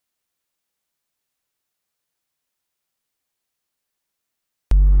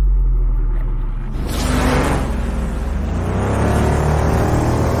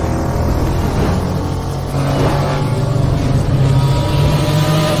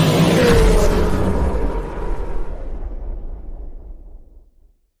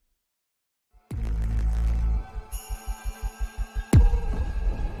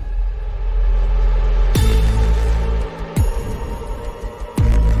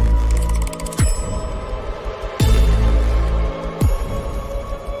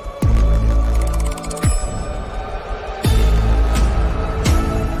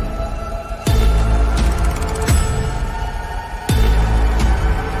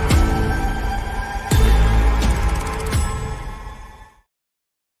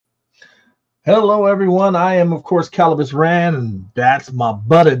Hello, everyone. I am, of course, Calibus Rand, and that's my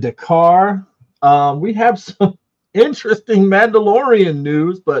buddy Dakar. We have some interesting Mandalorian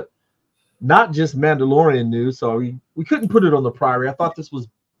news, but not just Mandalorian news. So we couldn't put it on the priority. I thought this was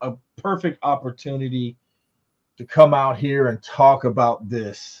a perfect opportunity to come out here and talk about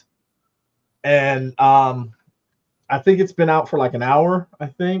this. And I think it's been out for like an hour, I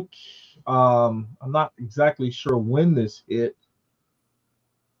think. I'm not exactly sure when this hit.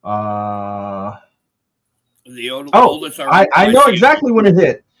 Uh, Oh, oldest I article I know see. exactly when it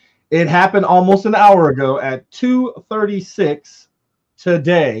hit. It happened almost an hour ago at 2:36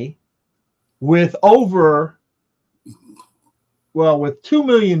 today with with 2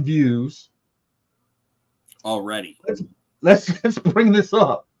 million views. Already. Let's bring this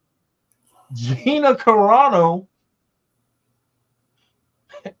up. Gina Carano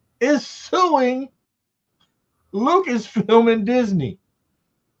is suing Lucasfilm and Disney.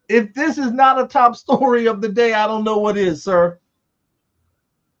 If this is not a top story of the day, I don't know what is, sir.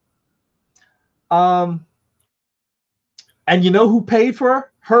 And you know who paid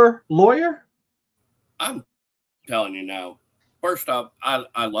for her lawyer? I'm telling you now. First off,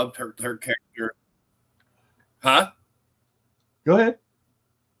 I loved her character. Huh? Go ahead.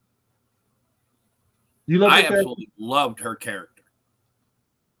 You love I her absolutely loved her character.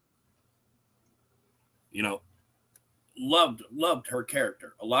 You know, loved her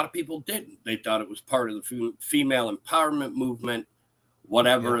character. A lot of people didn't. They thought it was part of the female empowerment movement,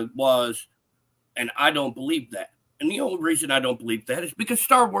 whatever it was. And I don't believe that. And the only reason I don't believe that is because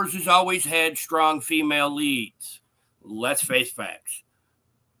Star Wars has always had strong female leads. Let's face facts.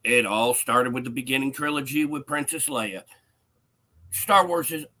 It all started with the beginning trilogy with Princess Leia. Star Wars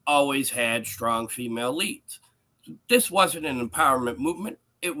has always had strong female leads. This wasn't an empowerment movement.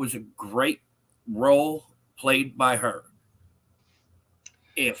 It was a great role played by her.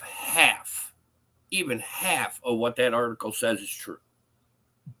 If even half of what that article says is true,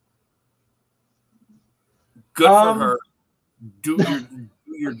 good for her. Do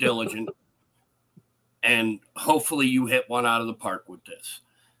your diligence, and hopefully you hit one out of the park with this.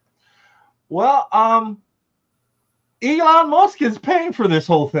 Well, Elon Musk is paying for this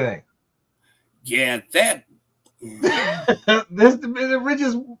whole thing. Yeah, that this the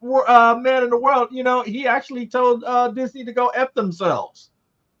richest man in the world. You know, he actually told Disney to go F themselves.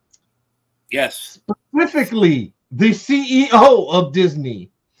 Yes. Specifically, the CEO of Disney.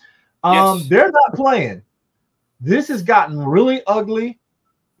 Yes. They're not playing. This has gotten really ugly.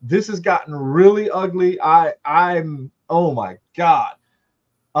 I'm oh my God.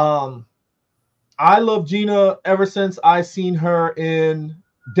 I love Gina ever since I seen her in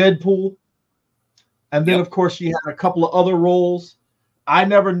Deadpool. And then of course she had a couple of other roles. I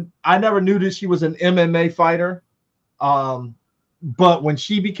never knew that she was an MMA fighter. But when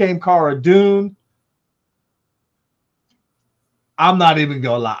she became Cara Dune, I'm not even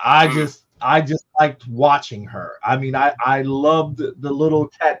gonna lie. I just liked watching her. I mean, I loved the little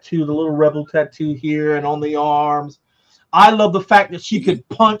tattoo, the little rebel tattoo here and on the arms. I love the fact that she could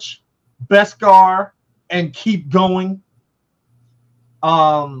punch Beskar and keep going.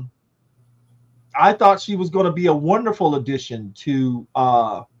 I thought she was going to be a wonderful addition to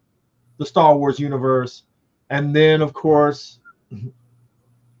the Star Wars universe. And then, of course,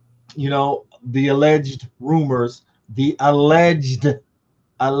 you know, the alleged rumors that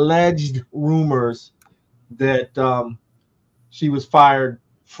she was fired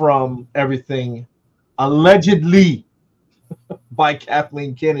from everything allegedly by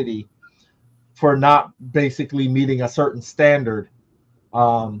Kathleen Kennedy for not basically meeting a certain standard.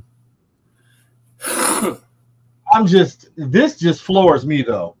 This just floors me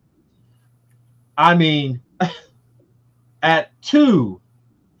though. I mean, at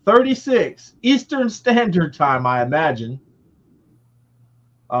 2:36 Eastern Standard Time, I imagine.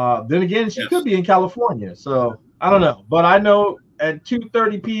 Then again, she could be in California, so I don't know. But I know at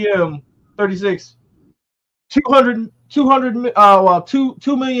 2:30 p.m. 36, 2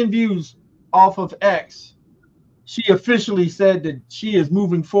 million views off of X. She officially said that she is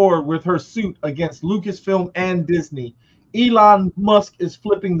moving forward with her suit against Lucasfilm and Disney. Elon Musk is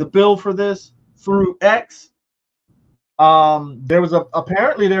flipping the bill for this through X. There's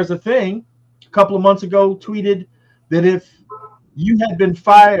a thing a couple of months ago tweeted that if you had been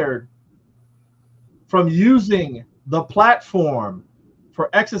fired from using the platform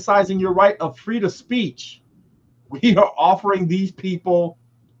for exercising your right of freedom of speech, we are offering these people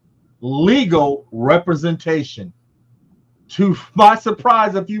legal representation. To my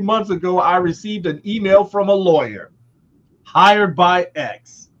surprise, a few months ago, I received an email from a lawyer hired by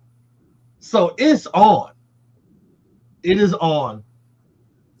X. So it's on. It is on.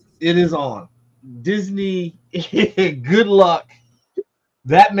 Disney, good luck.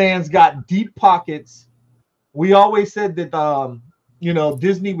 That man's got deep pockets. We always said that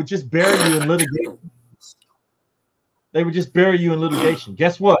Disney would just bury you in litigation. They would just bury you in litigation.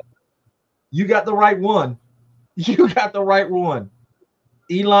 Guess what? You got the right one. You got the right one.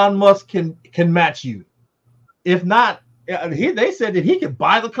 Elon Musk can match you. If not, they said that he could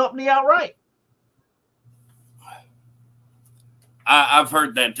buy the company outright. I've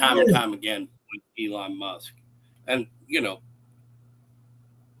heard that time and time again with Elon Musk. And,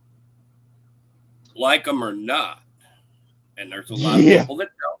 like him or not, and there's a lot of people that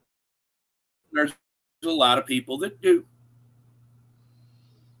don't. There's a lot of people that do.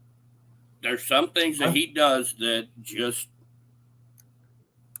 There's some things that he does that just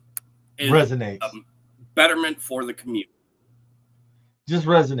resonates. A betterment for the community. Just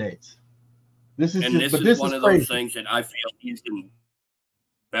resonates. This is one of those things that I feel he's in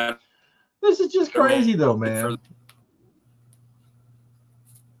better. This is just crazy though, man.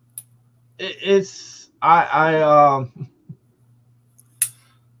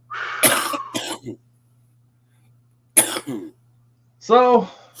 So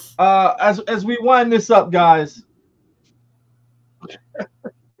as we wind this up, guys,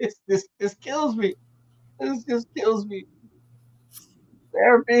 this kills me. This just kills me.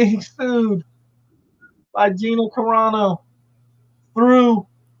 They're being sued by Gina Carano through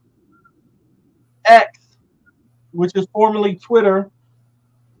X, which is formerly Twitter.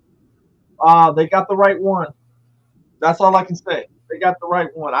 They got the right one. That's all I can say. They got the right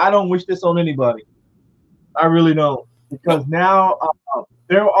one. I don't wish this on anybody. I really don't. Because now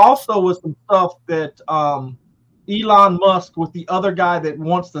there also was some stuff that Elon Musk with the other guy that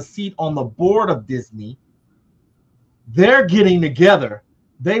wants the seat on the board of Disney, they're getting together.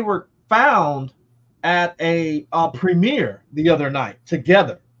 They were found at a premiere the other night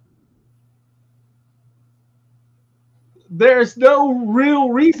together. There's no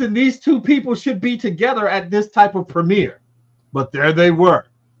real reason these two people should be together at this type of premiere. But there they were,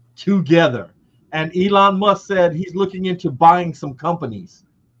 together. And Elon Musk said he's looking into buying some companies.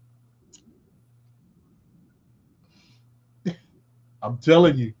 I'm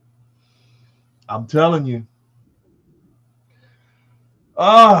telling you.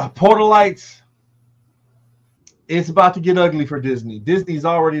 Portal Lights. It's about to get ugly for Disney. Disney's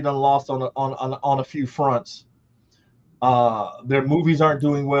already done lost on a few fronts. Their movies aren't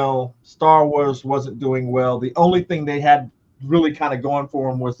doing well. Star Wars wasn't doing well. The only thing they had really kind of going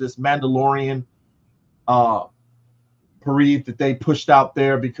for them was this Mandalorian parade that they pushed out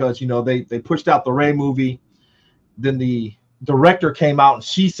there because they pushed out the Rey movie. Then the director came out and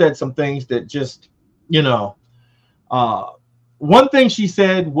she said some things that just one thing she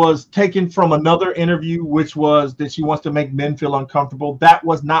said was taken from another interview, which was that she wants to make men feel uncomfortable. That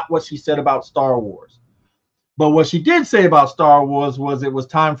was not what she said about Star Wars. But what she did say about Star Wars was it was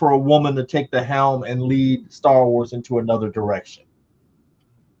time for a woman to take the helm and lead Star Wars into another direction.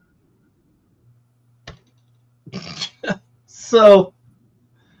 So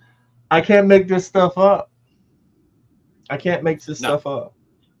I can't make this stuff up. Stuff up.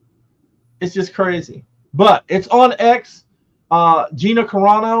 It's just crazy. But it's on X. Gina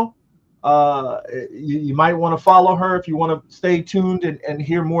Carano. You might want to follow her if you want to stay tuned and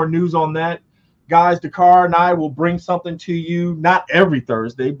hear more news on that. Guys, Dakar and I will bring something to you, not every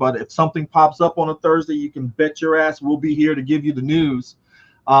Thursday, but if something pops up on a Thursday, you can bet your ass we'll be here to give you the news.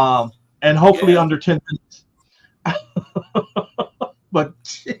 And hopefully under 10 minutes. But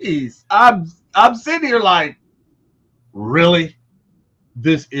jeez, I'm sitting here like, really?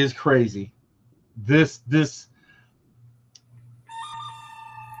 This is crazy. This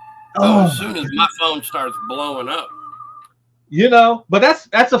as soon as my phone starts blowing up. But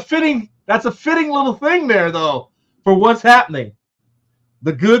that's a fitting little thing there though for what's happening.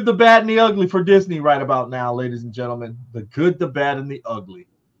 The good, the bad, and the ugly for Disney right about now, ladies and gentlemen. The good, the bad, and the ugly.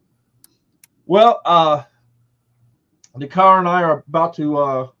 Well, Dakar and I are about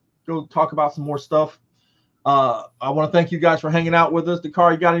to go talk about some more stuff. I want to thank you guys for hanging out with us.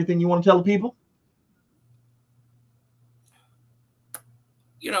 Dakar, you got anything you want to tell the people?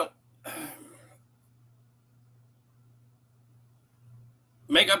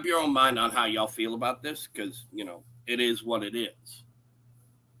 Make up your own mind on how y'all feel about this, because, it is what it is.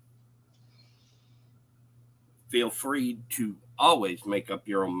 Feel free to always make up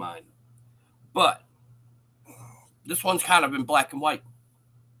your own mind. But this one's kind of in black and white.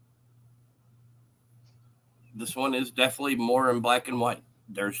 This one is definitely more in black and white.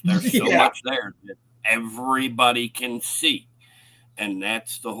 There's so much there that everybody can see. And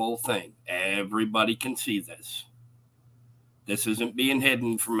that's the whole thing. Everybody can see this. This isn't being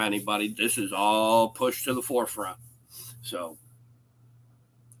hidden from anybody. This is all pushed to the forefront. So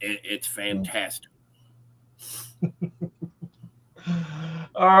it's fantastic.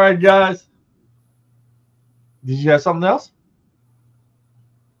 All right, guys. Did you have something else?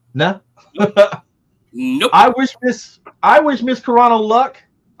 No. Nope. I wish Miss Carano luck.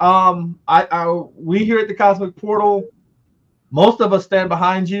 We here at the Cosmic Portal, most of us stand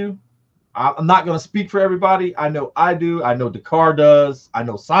behind you. I'm not going to speak for everybody. I know I do. I know Dakar does. I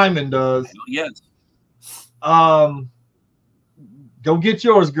know Simon does. Yes. Go get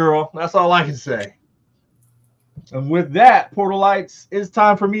yours, girl. That's all I can say. And with that, Portalites, it's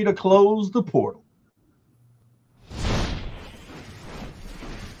time for me to close the portal.